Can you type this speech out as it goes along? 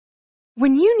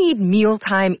When you need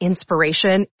mealtime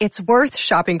inspiration, it's worth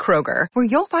shopping Kroger, where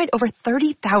you'll find over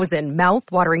 30,000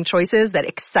 mouth-watering choices that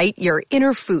excite your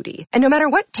inner foodie. And no matter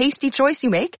what tasty choice you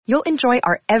make, you'll enjoy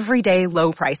our everyday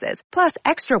low prices, plus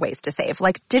extra ways to save,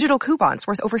 like digital coupons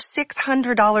worth over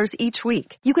 $600 each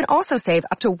week. You can also save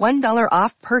up to $1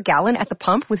 off per gallon at the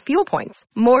pump with fuel points.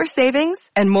 More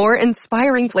savings and more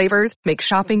inspiring flavors make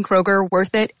shopping Kroger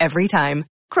worth it every time.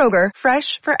 Kroger,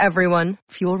 fresh for everyone.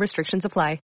 Fuel restrictions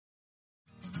apply.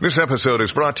 This episode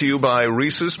is brought to you by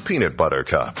Reese's Peanut Butter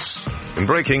Cups. In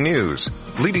breaking news,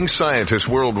 leading scientists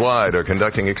worldwide are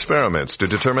conducting experiments to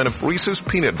determine if Reese's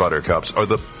Peanut Butter Cups are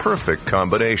the perfect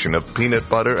combination of peanut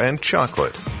butter and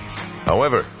chocolate.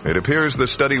 However, it appears the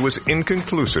study was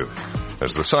inconclusive,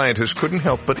 as the scientists couldn't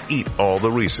help but eat all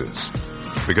the Reese's.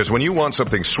 Because when you want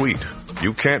something sweet,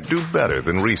 you can't do better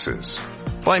than Reese's.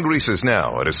 Find Reese's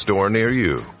now at a store near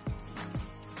you.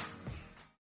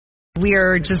 We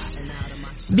are just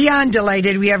beyond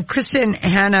delighted. We have Kristin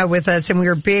Hannah with us, and we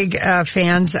are big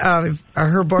fans of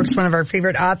her books, one of our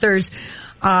favorite authors.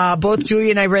 Both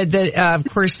Julie and I read of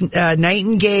course,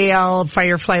 Nightingale,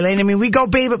 Firefly Lane. I mean, we go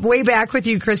way back with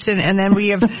you, Kristin, and then we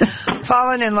have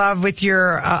fallen in love with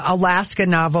your Alaska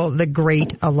novel, The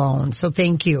Great Alone. So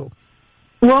thank you.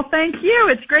 Well, thank you.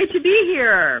 It's great to be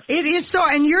here. It is so,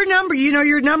 and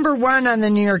you're number one on the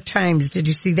New York Times. Did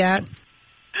you see that?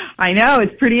 I know,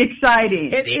 it's pretty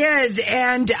exciting. It is.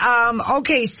 And,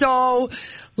 okay, so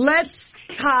let's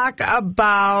talk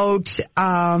about,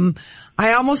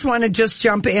 I almost want to just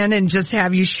jump in and just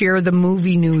have you share the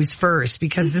movie news first,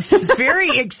 because this is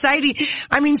very exciting.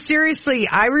 I mean, seriously,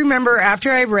 I remember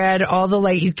after I read All the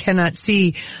Light You Cannot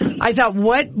See, I thought,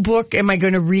 what book am I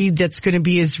going to read that's going to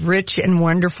be as rich and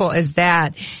wonderful as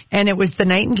that? And it was The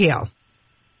Nightingale.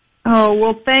 Oh,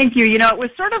 well, thank you. You know, it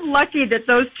was sort of lucky that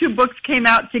those two books came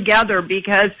out together,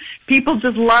 because people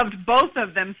just loved both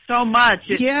of them so much.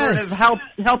 It sort of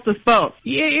helped us both.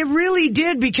 Yeah, it really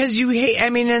did, because and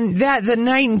The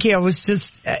Nightingale was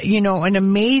just, an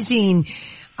amazing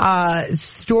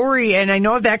story, and I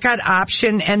know that got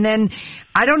optioned, and then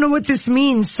I don't know what this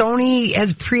means. Sony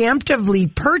has preemptively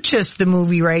purchased the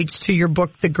movie rights to your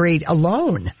book, The Great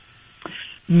Alone.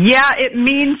 Yeah, it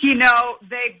means,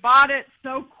 they bought it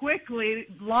so quickly,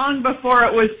 long before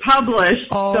it was published,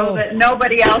 so that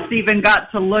nobody else even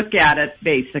got to look at it,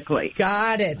 basically.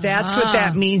 Got it. That's what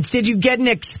that means. Did you get an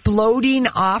exploding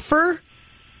offer?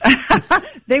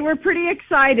 They were pretty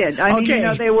excited. I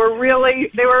mean, they were really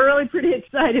pretty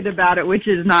excited about it, which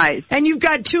is nice. And you've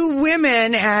got two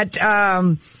women at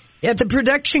the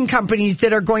production companies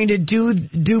that are going to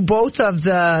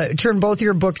turn both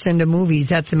your books into movies.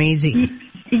 That's amazing.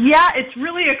 Yeah, it's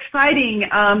really exciting,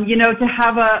 to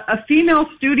have a female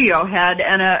studio head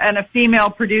and a female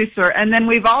producer. And then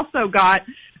we've also got,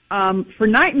 for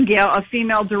Nightingale, a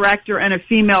female director and a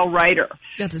female writer.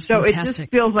 That is so fantastic. It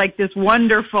just feels like this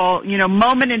wonderful,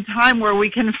 moment in time where we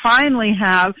can finally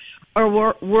have a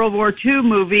World War II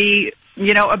movie,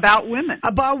 about women.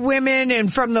 About women,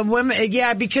 and from the women,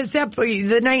 because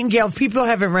The Nightingale, if people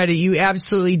haven't read it, you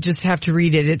absolutely just have to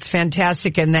read it. It's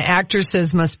fantastic, and the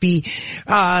actresses must be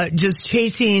just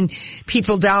chasing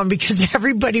people down, because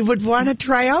everybody would want to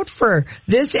try out for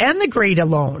this and The Great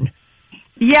Alone.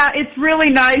 Yeah, it's really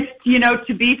nice,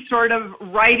 to be sort of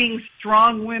writing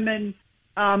strong women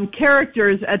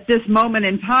characters at this moment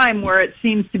in time, where it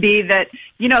seems to be that,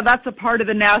 that's a part of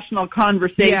the national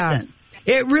conversation. Yeah.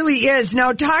 It really is.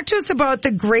 Now, talk to us about The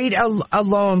Great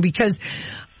Alone, because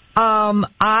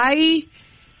I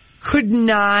could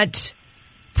not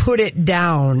put it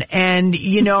down. And,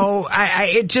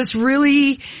 it just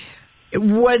really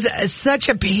was such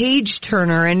a page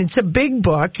turner, and it's a big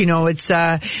book,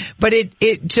 but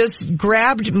it just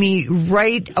grabbed me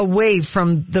right away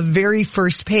from the very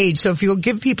first page. So if you'll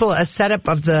give people a setup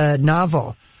of the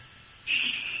novel.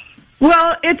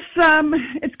 Well, it's kind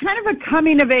of a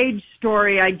coming of age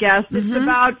story, I guess. Mm-hmm. It's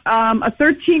about a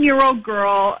 13-year-old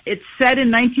girl. It's set in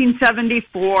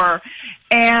 1974,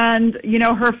 and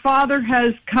her father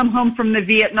has come home from the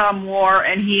Vietnam War,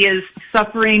 and he is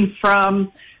suffering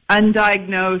from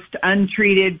undiagnosed,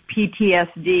 untreated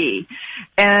PTSD.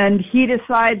 And he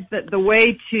decides that the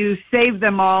way to save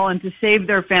them all and to save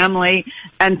their family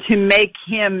and to make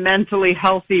him mentally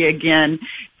healthy again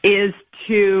is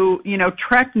to,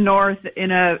 trek north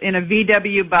in a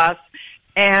VW bus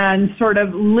and sort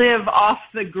of live off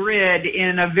the grid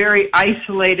in a very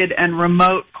isolated and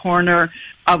remote corner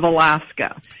of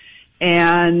Alaska.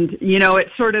 And, it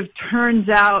sort of turns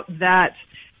out that,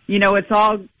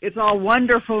 it's all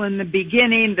wonderful in the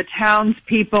beginning. The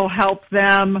townspeople help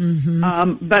them.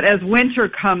 Mm-hmm. But as winter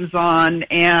comes on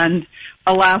and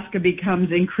Alaska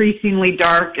becomes increasingly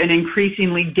dark and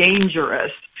increasingly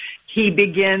dangerous, he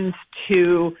begins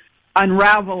to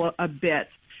unravel a bit.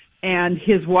 And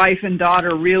his wife and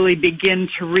daughter really begin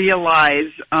to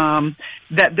realize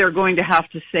that they're going to have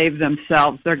to save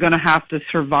themselves. They're going to have to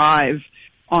survive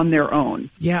on their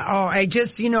own. Yeah. Oh, I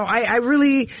just,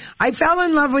 I fell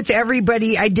in love with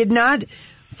everybody. I did not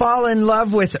fall in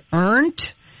love with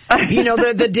Ernst,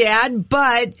 the dad,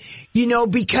 but,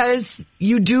 because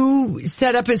you do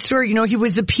set up his story, he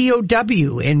was a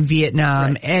POW in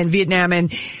Vietnam, right.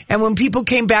 and when people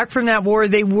came back from that war,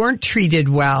 they weren't treated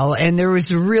well, and there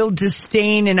was a real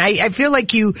disdain, and I feel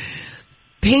like you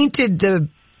painted the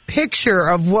picture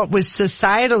of what was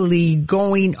societally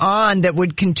going on that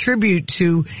would contribute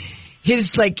to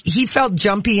his, he felt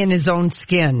jumpy in his own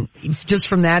skin just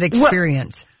from that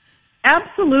experience. Well,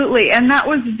 absolutely. And that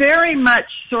was very much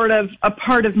sort of a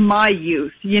part of my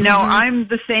youth. I'm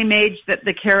the same age that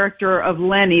the character of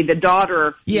Lenny, the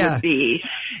daughter, would be.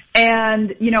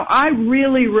 And, I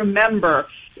really remember,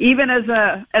 even as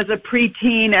a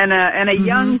preteen and a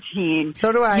young teen.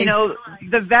 So do I.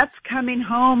 The vets coming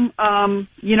home, from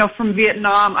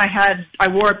Vietnam. I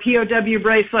wore a POW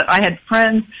bracelet. I had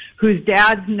friends whose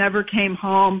dads never came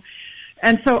home.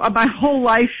 And so my whole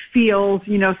life feels,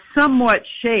 somewhat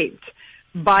shaped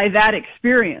by that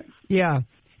experience. Yeah.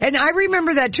 And I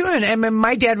remember that too. And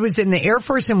my dad was in the Air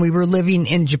Force and we were living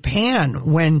in Japan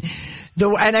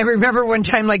and I remember one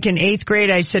time, in 8th grade,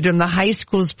 I said to him, the high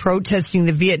school's protesting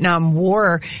the Vietnam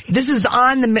War. This is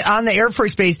on the Air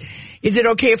Force base. Is it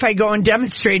okay if I go and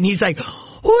demonstrate? And he's like, who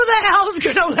the hell is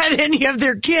going to let any of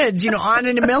their kids, on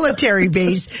a military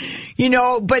base,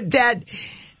 but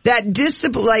that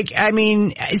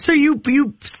discipline, so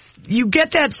you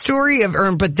get that story of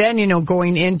Ernst, but then,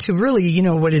 going into really,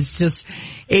 what is just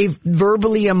a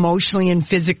verbally, emotionally, and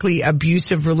physically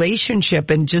abusive relationship,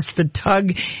 and just the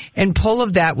tug and pull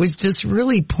of that was just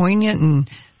really poignant, and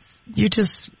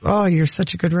you're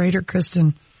such a good writer,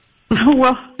 Kristen.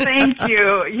 Well, thank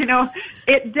you.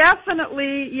 It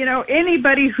definitely,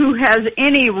 anybody who has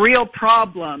any real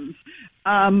problems,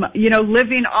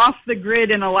 living off the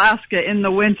grid in Alaska in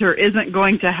the winter isn't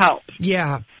going to help.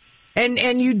 Yeah.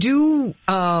 And you do,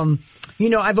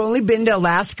 I've only been to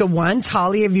Alaska once.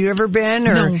 Holly, have you ever been?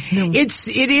 No.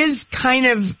 It is kind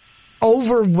of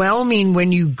overwhelming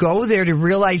when you go there to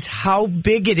realize how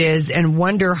big it is and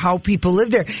wonder how people live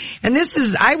there. And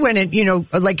I went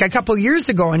a couple years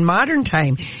ago in modern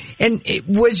time. And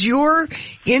was your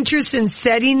interest in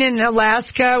setting in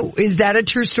Alaska, is that a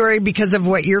true story because of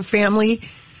what your family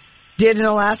did in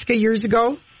Alaska years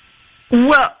ago?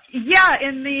 Well, yeah,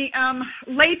 in the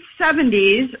late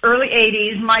 70s, early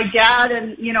 80s, my dad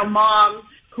and, mom,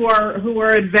 who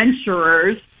are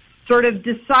adventurers, sort of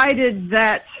decided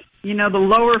that, the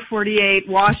lower 48,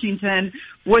 Washington,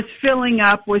 was filling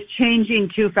up, was changing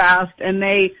too fast, and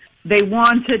they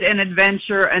wanted an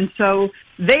adventure, and so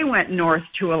they went north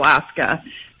to Alaska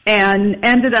and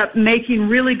ended up making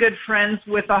really good friends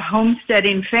with a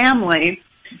homesteading family.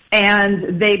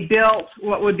 And they built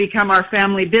what would become our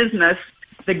family business,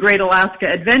 the Great Alaska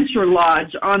Adventure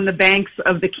Lodge, on the banks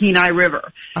of the Kenai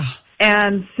River. Oh.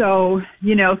 And so,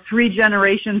 3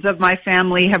 generations of my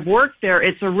family have worked there.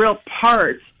 It's a real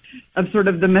part of sort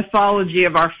of the mythology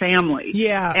of our family.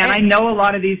 Yeah. And I know a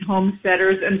lot of these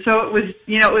homesteaders. And so it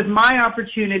was my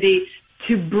opportunity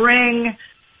to bring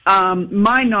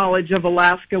my knowledge of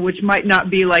Alaska, which might not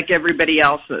be like everybody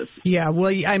else's. Yeah,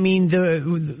 well,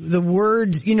 the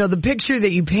words, the picture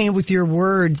that you paint with your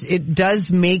words, it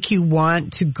does make you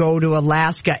want to go to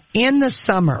Alaska in the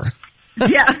summer.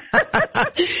 Yeah.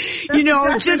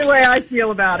 That's just the way I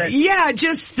feel about it. Yeah,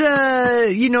 just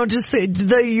the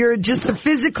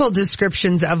physical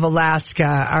descriptions of Alaska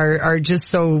are just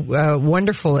so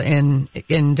wonderful in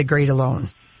The Great Alone.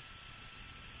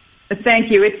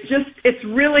 Thank you. It's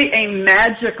really a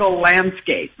magical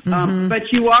landscape.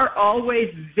 But you are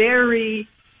always very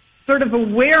sort of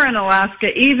aware in Alaska,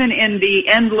 even in the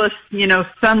endless,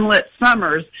 sunlit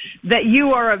summers, that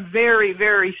you are a very,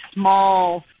 very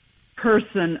small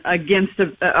person against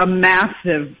a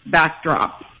massive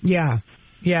backdrop. Yeah.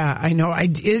 Yeah, I know.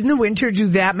 In the winter, do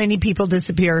that many people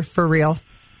disappear for real?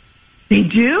 They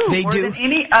do. More than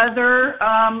any other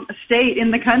state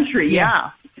in the country. Yeah.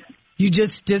 You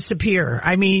just disappear.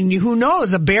 I mean, who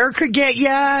knows? A bear could get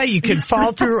you. You could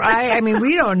fall through.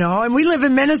 We don't know. And we live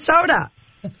in Minnesota.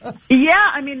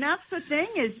 Yeah, that's the thing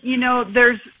is,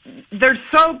 there's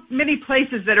so many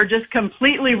places that are just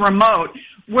completely remote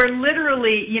where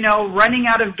literally, running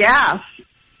out of gas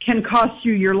can cost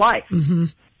you your life. Mm-hmm.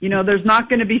 You know, there's not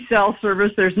going to be cell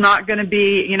service. There's not going to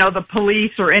be, you know, the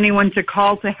police or anyone to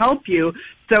call to help you.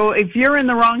 So if you're in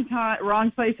the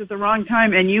wrong place at the wrong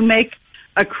time and you make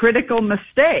a critical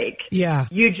mistake,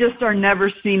 you just are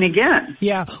never seen again.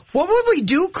 Yeah. What would we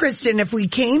do, Kristen, if we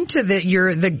came to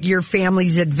your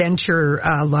family's adventure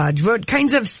lodge? What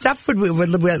kinds of stuff would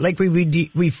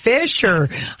we fish or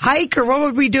hike, or what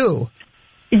would we do?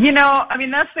 You know, I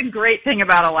mean, that's the great thing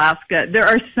about Alaska. There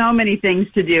are so many things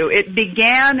to do. It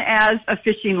began as a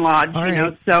fishing lodge, you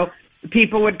know, so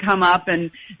people would come up,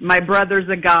 and my brother's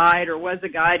a guide or was a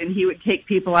guide, and he would take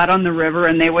people out on the river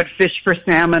and they would fish for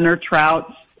salmon or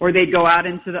trout, or they'd go out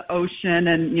into the ocean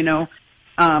and, you know,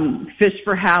 fish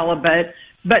for halibut.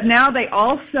 But now they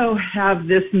also have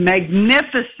this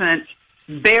magnificent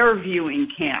bear viewing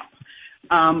camp.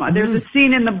 There's a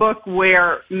scene in the book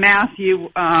where Matthew,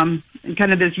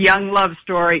 kind of this young love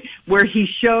story, where he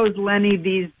shows Lenny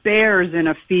these bears in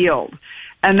a field.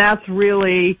 And that's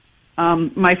really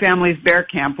my family's bear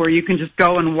camp, where you can just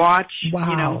go and watch, you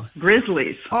know,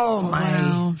 grizzlies. Oh, my.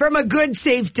 Wow. From a good,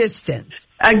 safe distance.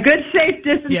 A good, safe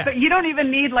distance, but you don't even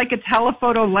need like a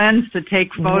telephoto lens to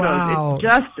take photos. Wow. It's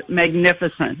just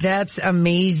magnificent. That's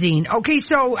amazing. Okay,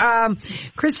 so,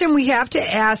 Kristen, we have to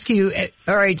ask you,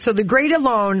 all right, so The Great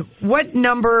Alone, what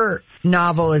number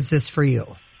novel is this for you?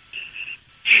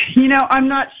 You know, I'm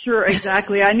not sure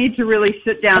exactly. I need to really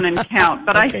sit down and count,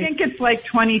 but I think it's like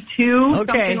 22,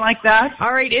 something like that.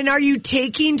 All right. And are you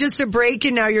taking just a break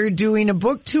and now you're doing a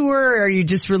book tour? Or are you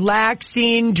just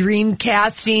relaxing, dream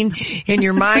casting in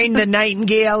your mind, The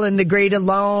Nightingale and The Great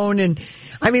Alone? And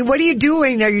I mean, what are you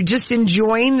doing? Are you just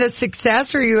enjoying the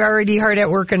success, or are you already hard at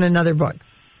work on another book?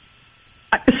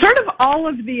 Sort of all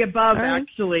of the above,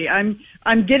 actually.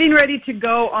 I'm getting ready to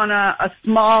go on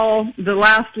the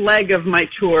last leg of my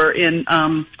tour in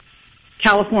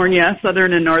California,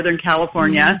 Southern and Northern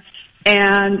California.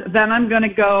 And then I'm going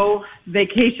to go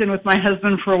vacation with my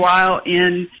husband for a while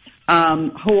in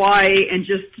Hawaii and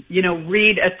just, you know,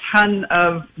 read a ton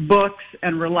of books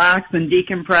and relax and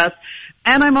decompress.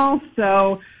 And I'm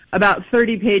also about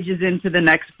 30 pages into the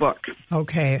next book.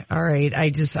 Okay. All right.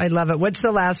 I love it. What's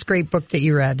the last great book that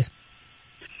you read?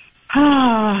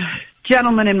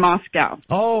 Gentleman in Moscow.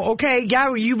 Oh, okay.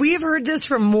 Yeah. We have heard this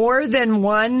from more than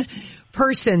one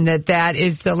person that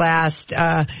is the last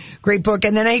great book.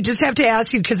 And then I just have to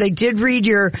ask you, because I did read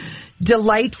your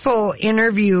delightful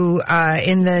interview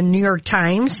in the New York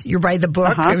Times. You're by the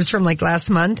book. It was from like last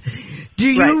month. Do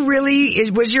you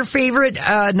really, was your favorite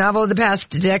novel of the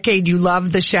past decade? You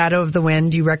love The Shadow of the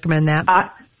Wind. Do you recommend that?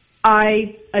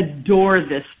 I adore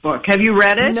this book. Have you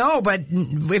read it? No, but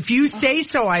if you say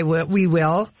so, we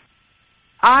will.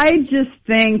 I just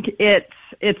think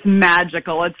it's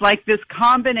magical. It's like this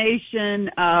combination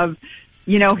of,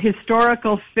 you know,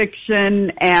 historical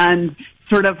fiction and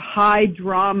sort of high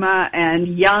drama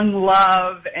and young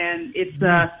love, and it's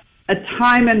a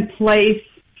time and place,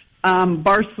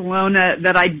 Barcelona,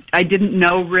 that I didn't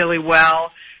know really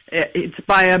well. It's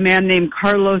by a man named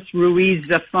Carlos Ruiz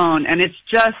Zafón, and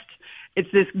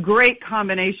it's this great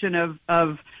combination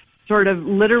of sort of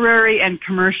literary and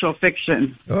commercial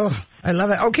fiction. Oh, I love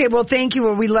it. Okay, well, thank you.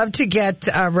 Well, we love to get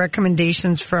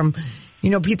recommendations from, you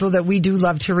know, people that we do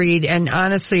love to read. And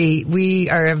honestly, we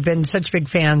have been such big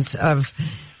fans of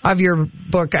your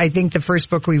book. I think the first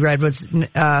book we read was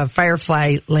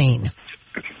Firefly Lane.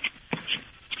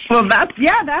 Well,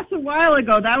 that's a while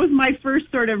ago. That was my first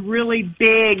sort of really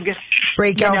big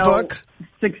breakout book.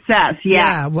 Success,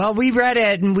 yeah. Well, we read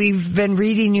it and we've been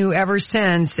reading you ever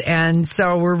since. And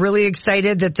so we're really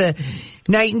excited that The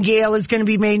Nightingale is going to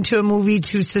be made into a movie,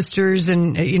 Two Sisters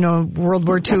and, you know, World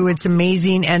War II. It's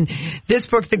amazing. And this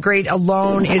book, The Great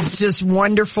Alone, is just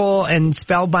wonderful and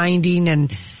spellbinding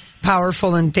and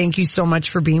powerful. And thank you so much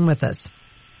for being with us.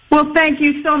 Well, thank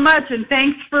you so much. And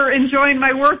thanks for enjoying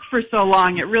my work for so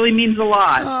long. It really means a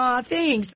lot. Aw, thanks.